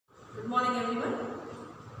morning everyone.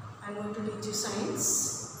 I am going to teach you science.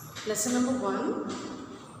 Lesson number 1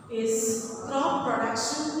 is crop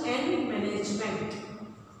production and management.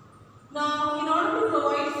 Now, in order to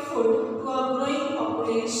provide food to our growing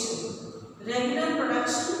population, regular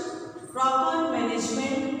production, proper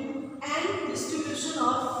management and distribution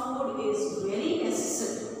of food is very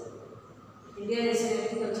necessary. India is an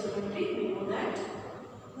agricultural country, we know that.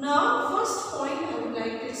 Now, first point I would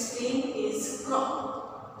like to explain is crop.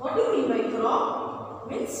 What do you mean by crop?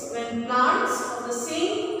 Means when plants of the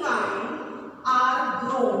same kind are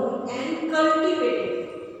grown and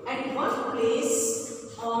cultivated at one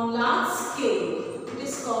place on large scale, it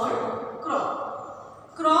is called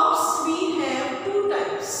crop. Crops we have two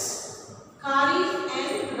types, Kharif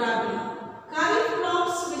and Rabi. Kharif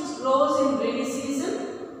crops which grows in rainy season,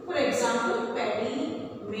 for example paddy,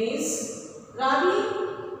 maize. Rabi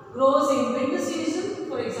grows in winter season,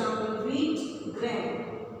 for example wheat, grain.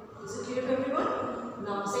 Is it clear to everyone?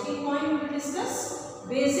 Now second point we will discuss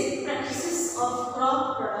basic practices of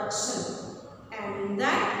crop production, and in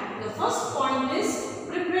that the first point is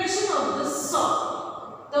preparation of the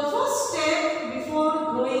soil. The first step before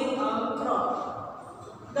growing a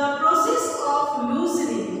crop, the process of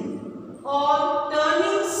loosening or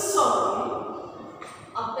turning soil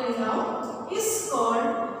up and down is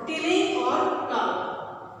called tilling or plowing.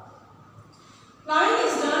 Plowing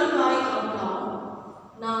is done by a plow.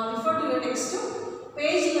 Now refer to your textbook,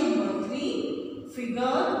 page number 3, figure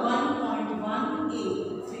 1.1a.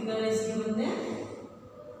 Figure is given there.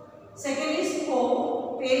 Second is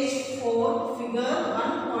hoe, page 4, figure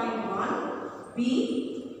 1.1b.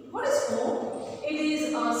 What is hoe? It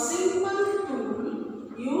is a simple tool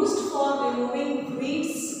used for removing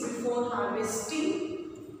weeds before harvesting.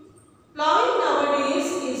 Plowing nowadays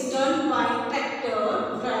is done by tractor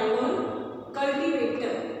driven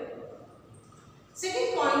cultivator. Second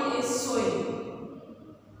point is sowing.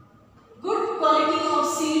 Good quality of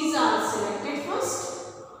seeds are selected first.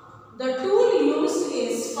 The tool used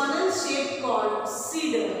is funnel shape called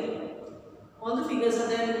seeder. All the figures are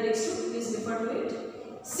there in the textbook, please refer to it.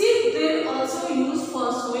 Seed drill also used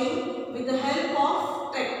for sowing with the help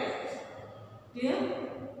of tractor. Clear?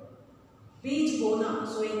 Beej bona,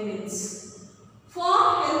 sowing means. For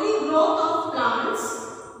healthy growth of plants,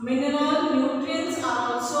 mineral nutrients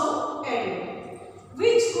are also added,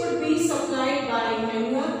 which could be supplied by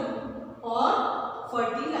manure or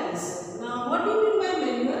fertilizer. Now, what do you mean by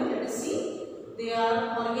manure? Let us see. They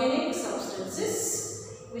are organic substances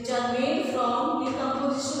which are made from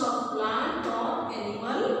decomposition of plant or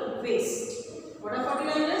animal waste. What are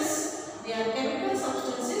fertilizers? They are chemical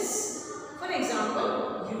substances. For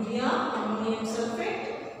example, urea, ammonium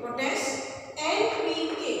sulfate, potash,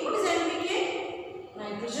 NPK. What is NPK?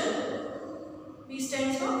 Nitrogen. P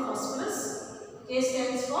stands for phosphorus. K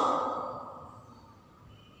stands for,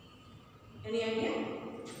 any idea?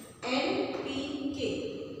 N